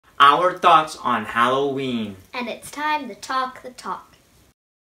our thoughts on Halloween. And it's time to talk the talk.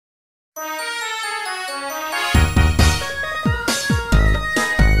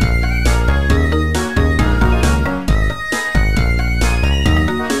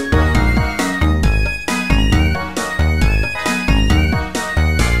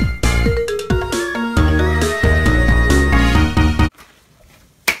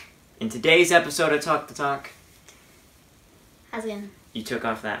 In today's episode of Talk the Talk, How's it going? you took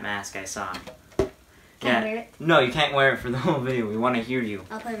off that mask I saw. Can I wear it? No, you can't wear it for the whole video. We want to hear you.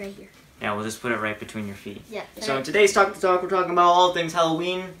 I'll put it right here. Yeah, we'll just put it right between your feet. Yeah. So in today's Talk the Talk, we're talking about all things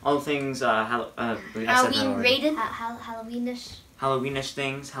Halloween, all things Halloween rated? Halloweenish. Halloweenish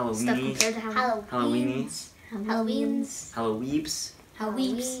things, Stuff Halloweenies, compared to Halloweenies, Halloweens. Halloweebs,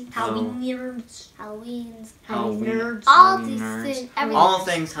 Halloweens. Halloween nerds. Halloweens. Halloween nerds. All All these nerds. things. Everything. all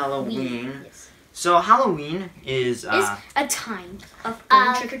things Halloween. Yes. So Halloween is It's a time of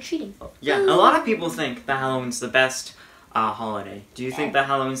going trick-or-treating. yeah. A lot of people think that Halloween's the best holiday. Do you think that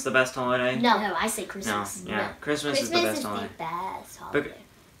Halloween's the best holiday? No, I say No. Christmas. Yeah. No. Christmas is the best holiday. best holiday.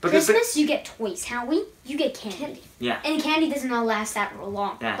 Because Christmas, you get toys. Halloween, you get candy. Yeah. And candy does not last that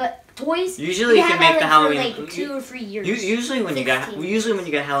long. Yeah. But toys, Usually you can have make that, the like, Halloween. for like 2 or 3 years. Usually when you get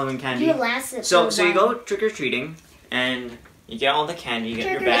 16. Halloween candy. You last it So for a you while. go trick or treating and you get all the candy. You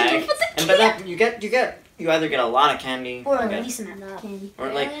get your Trick-or-treating bag, for the and by that you either get a lot of candy Or you a get- decent amount of candy.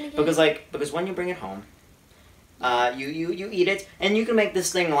 or Yeah, because when you bring it home, you eat it and you can make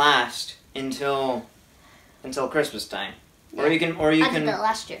this thing last until Christmas time, or you can I did that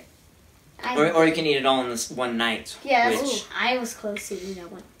last year. or you can eat it all in this one night. Yeah, which ooh, I was close to eating that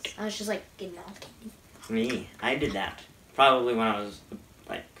once. I was just like getting all the candy. me, I did that probably when I was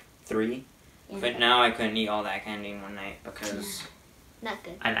like 3, Yeah. but now I couldn't eat all that candy in one night because Not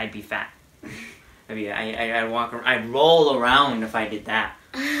good. I'd be fat. I'd roll around if I did that.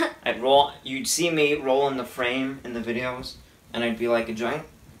 I'd roll. You'd see me roll in the frame in the videos, and I'd be like a giant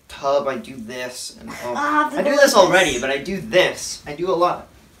tub. I do this, and I do this already, but I do this. I do a lot.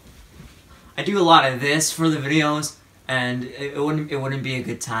 I do a lot of this for the videos, and it wouldn't be a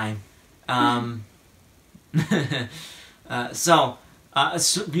good time. So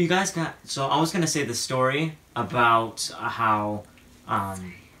you guys got. So I was gonna say the story about how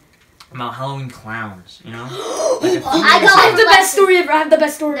about Halloween clowns, you know? I have the best story ever. I have the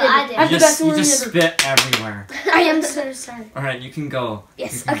best story No, ever. I did. have the best You story just ever. spit everywhere. I am so sorry. Alright, you can go.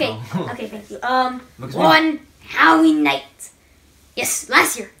 Yes. You can Okay. go. Okay. Thank you. Because One Halloween night. Yes,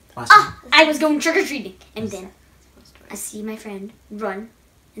 last year. I was going trick or treating, and then I see my friend run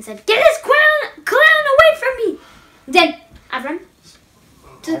and said, "Get this clown away from me!" Then I run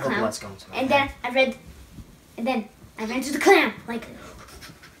to the clown, and then I ran to the clown. Like,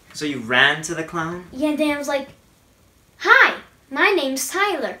 So you ran to the clown? yeah. And then I was like, "Hi, my name's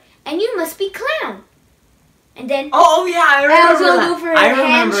Tyler, and you must be clown." And then Oh yeah, I I was remember gonna that. go for a I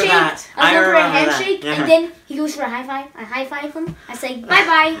remember handshake. that. I was going for a remember that. handshake, Yeah. and then he goes for a high five. I high five him. I say bye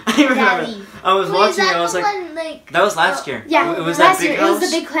bye. I and remember. I leave. I was Wait, is watching it. that I was the like, one, like... that was last year. Yeah, It was that last big year house. it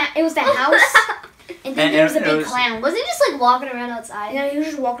was the big clown. It was the house, and then And there was a it big was- clown. Was he just like walking around outside? You know, he was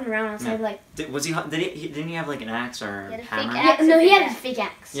just walking around outside Yeah. like. Was he? Didn't he have like an axe or He had a hammer? fake Yeah, axe. no, he had a Yeah. fake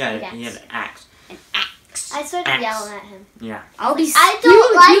axe. Yeah, Fake he had axe. an axe. An axe. I started Axe. yelling at him. Yeah. I'll be. I don't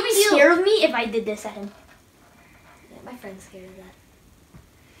you like would be you. scared of me if I did this at him. Yeah, my friend's scared of that.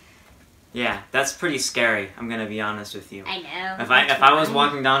 Yeah, that's pretty scary. I'm gonna be honest with you. I know. If I was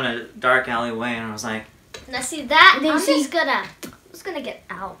walking down a dark alleyway and I was like, Now see that, And then I'm you see- just gonna get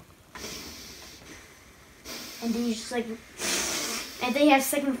out. And then you just like. And then you have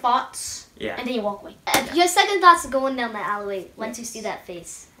second thoughts. yeah. And then you walk away. Your second thoughts are going down the alleyway once you see that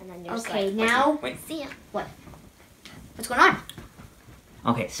face. And then you're just Okay, like, now Wait. see ya. what's going on?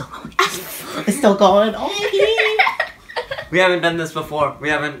 Okay, still going. It's still going. We haven't done this before. We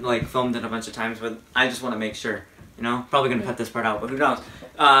haven't like filmed it a bunch of times, but I just want to make sure. You know, probably gonna cut this part out, but who knows?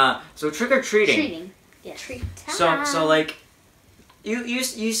 So trick or treating. Treating. Yeah. Treat So like, you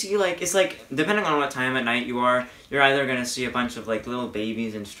see like it's like depending on what time at night you're either gonna see a bunch of like little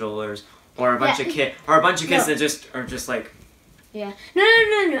babies in strollers or a bunch of kids No. that just are just like Yeah. No.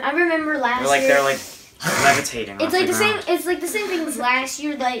 I remember last year. they're like levitating. It's off like the same. ground. It's like the same thing as last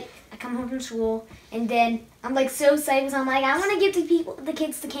year. Like I come home from school and then I'm like so excited because I'm like I want to give the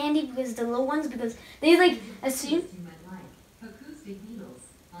kids the candy because the little ones because they like assume.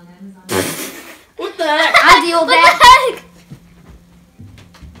 What the heck? I deal with What that. the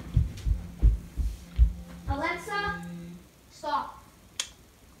heck? Alexa, stop.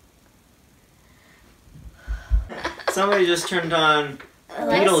 Somebody just turned on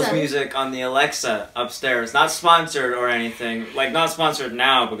Beatles music on the Alexa upstairs. Not sponsored or anything. Like, not sponsored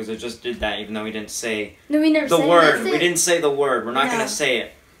now because it just did that even though we didn't say No, we never the said word. it. We didn't say the word. We're not No. going to say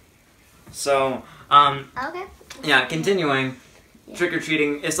it. So, Okay. yeah, continuing.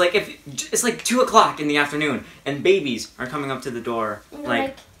 Trick-or-treating. It's like 2 o'clock in the afternoon and babies are coming up to the door.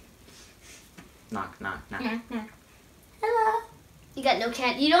 Like, knock, knock, knock. Hello. You got no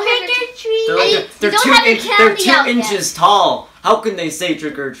candy. You don't have Trick your or treat. They're you don't two have your they're candy 2 out yet. inches tall. How can they say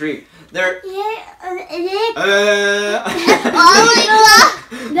trick or treat? They're Oh my god.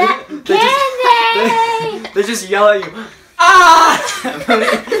 That candy. they just yell at you. Ah!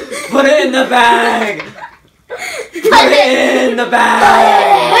 Put it in the bag. Put it in the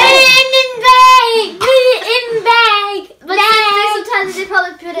bag. Put it in bag. Put it in bag. But sometimes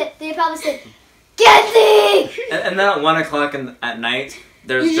they probably said, Candy. And then at 1 o'clock at night,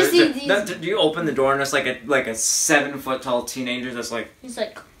 You just see these- you open the door and there's like a 7-foot tall teenager that's like. He's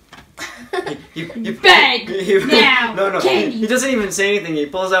like. Bag now, No, candy. he doesn't even say anything. He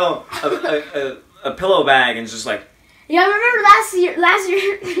pulls out a pillow bag and is just like. Yeah, I remember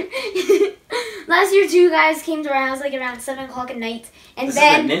last year 2 guys came to our house like around 7 o'clock at night, and This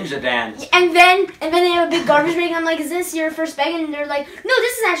then is a ninja dance. and then they have a big garbage bag. And I'm like, is this your first bag? And they're like, no,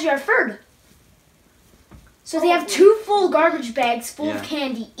 this is actually our third. So they have 2 full garbage bags full of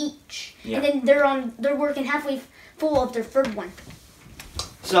candy each, Yeah. and then they're working halfway full of their third one.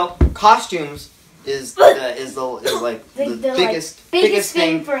 So costumes is like the They're biggest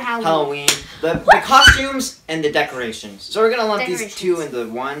thing for Halloween. The costumes and the decorations. So we're gonna lump these 2 into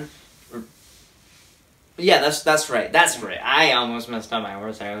one. Yeah, that's right. That's right. I almost messed up my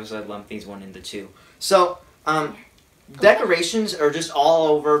words. I said lump these 1 into 2. So decorations are just all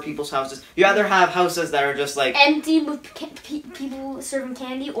over people's houses. You either have houses that are just like Empty with people serving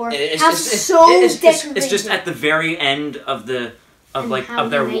candy, or it's decorated. it's just at the very end of the of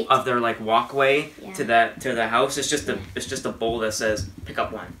their like walkway to the house. It's just a bowl that says pick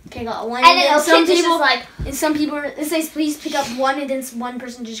up 1. Pick up 1, and then some people like, and some people it says please pick up 1, and then one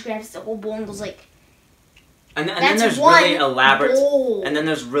person just grabs the whole bowl and goes like. And then there's really elaborate. Bowl. And then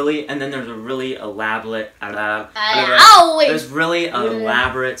there's a really elaborate. There's really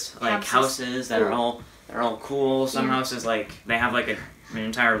elaborate like houses that are all cool. Some houses like they have like an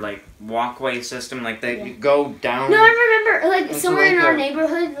entire like walkway system. Like you go down. No, I remember like somewhere like in our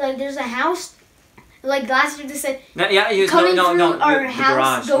neighborhood, like there's a house. Like last year they said coming through our the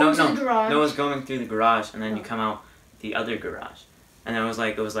house, garage. going to the garage. No, it was going through the garage, and then you come out the other garage, and it was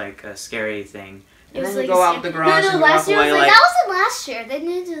like a scary thing. And then you go out the garage and you walk away that wasn't last year. They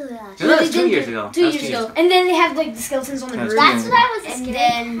didn't do that last year. No, that was 2 years ago. 2 years ago. And then they have like the skeletons on the roof. That's what I was And scared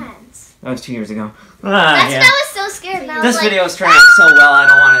then- of. That was 2 years ago. That's what I was so scared of. I was This like, video is turning out so well, I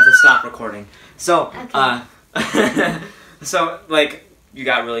don't want it to stop recording. So, so like you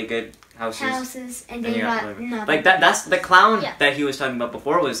got really good houses. And then you got nothing. Like that's the clown Yeah. that he was talking about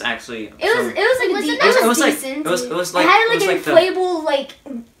before was actually. It was like it was decent. It was like it had like it an was inflatable like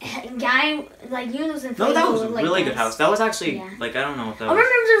guy like those inflatable. No, that was a like, really good guys. house. That was actually Yeah. like I don't know if that I was.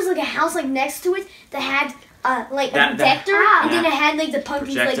 remember there was like a house like next to it that had like a That- projector, and then yeah. it had like the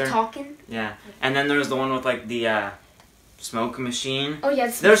pumpkins Projector. like talking. Yeah, and then there was the one with like the smoke machine. Oh yeah,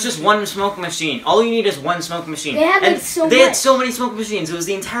 it's There's just one smoke machine. All you need is one smoke machine. They had, like, And so They had much. so many smoke machines. It was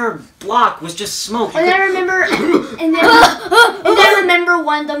the entire block was just smoke. You And then I could- remember, and then I remember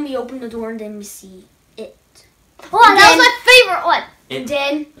one of them. We open the door and then we see it. oh, that was my favorite one. And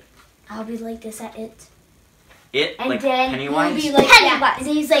then I'll be like this at it. It And like then Pennywise. he'll be like Pennywise. that. And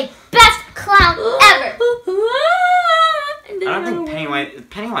then he's like, Best clown ever. And then I don't run think away.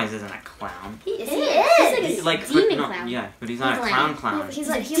 Pennywise isn't a clown. He is. He He's is. like a demon no, clown. Yeah, but he's not He's a like- clown. He's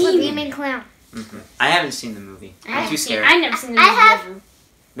a a demon. demon clown. I haven't seen the movie. I'm too scared. I never seen the I movie have- ever.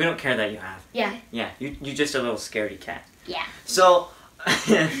 We don't care that you have. Yeah. Yeah, you just a little scaredy cat. Yeah. So,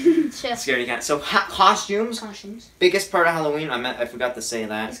 Sure. scaredy cat. So costumes, Cautions. biggest part of Halloween. I forgot to say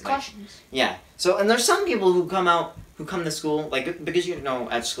that. It's Like, cautions. yeah. So and there's some people who come to school like because you know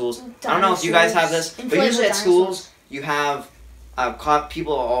at schools. I don't know if you guys have this, but Inflatable usually at dinosaurs. schools you have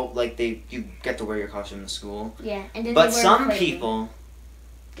people all like you get to wear your costume to school. Yeah. And then But they wear some inflatable. people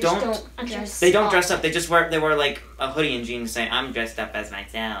Just don't dress they don't up. dress up. They wear like a hoodie and jeans saying I'm dressed up as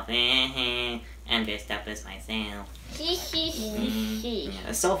myself. I'm dressed up as myself. Yeah,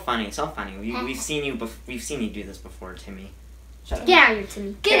 it's so funny. It's so funny. We've seen you. We've seen you do this before, Timmy. Shut up. Get out of here,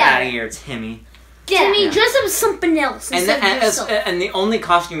 Timmy. Get out of here, Timmy. Timmy, Yeah. dress up as something else. And instead of yourself. and the only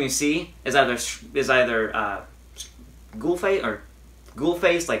costume you see is either Ghoulface or ghoul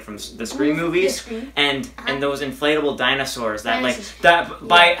face, like from the Scream movies, and those inflatable dinosaurs that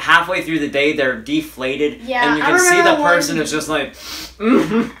by halfway through the day they're deflated, and you can see the person is just like,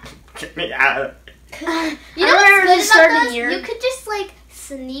 get me out. You know what's good about those? You could just like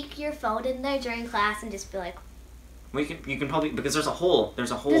sneak your phone in there during class and just be like. Well, you can probably, because there's a hole.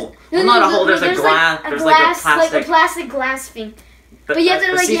 There's a hole. Well, not a hole. There's a glass. There's like a plastic. Like a plastic glass thing. But you have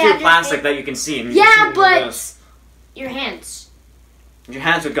to like see-through plastic that you can see. And but your hands. Your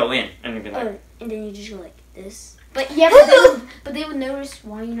hands would go in, and you'd be like. And then you just go like this. But they would notice.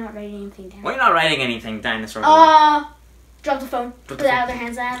 Why are you not writing anything down? Why are you not writing anything, dinosaur? Drop the phone. Put it out of their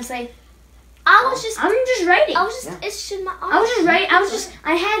hands and say. I'm just writing. I was just itching my arm. I was just writing.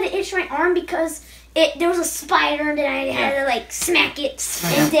 I had to itch my arm because there was a spider and then I had to like smack it.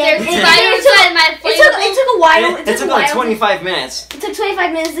 And then it took a while. It took like 25 minutes. It took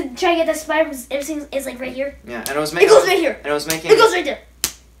 25 minutes to try to get that spider. Everything is like right here. Yeah, and it was making. It goes right here. And it was making. It goes right there.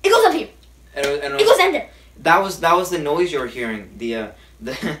 It goes up here. It goes in there. That was the noise you were hearing. The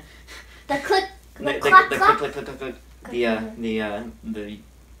click.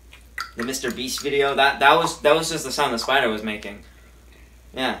 The Mr. Beast video, that was just the sound the spider was making.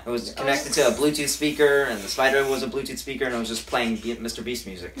 Yeah, it was connected to a Bluetooth speaker, and the spider was a Bluetooth speaker, and it was just playing Mr. Beast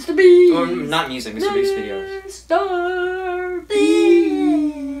music. Mr. Beast! Or not music, Mr. Beast videos. Mr.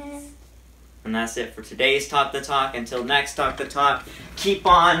 Beast! And that's it for today's Talk the Talk. Until next Talk the Talk, keep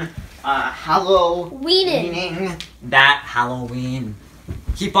on Halloweening that Halloween.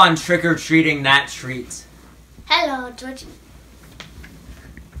 Keep on trick-or-treating that treat. Hello, George.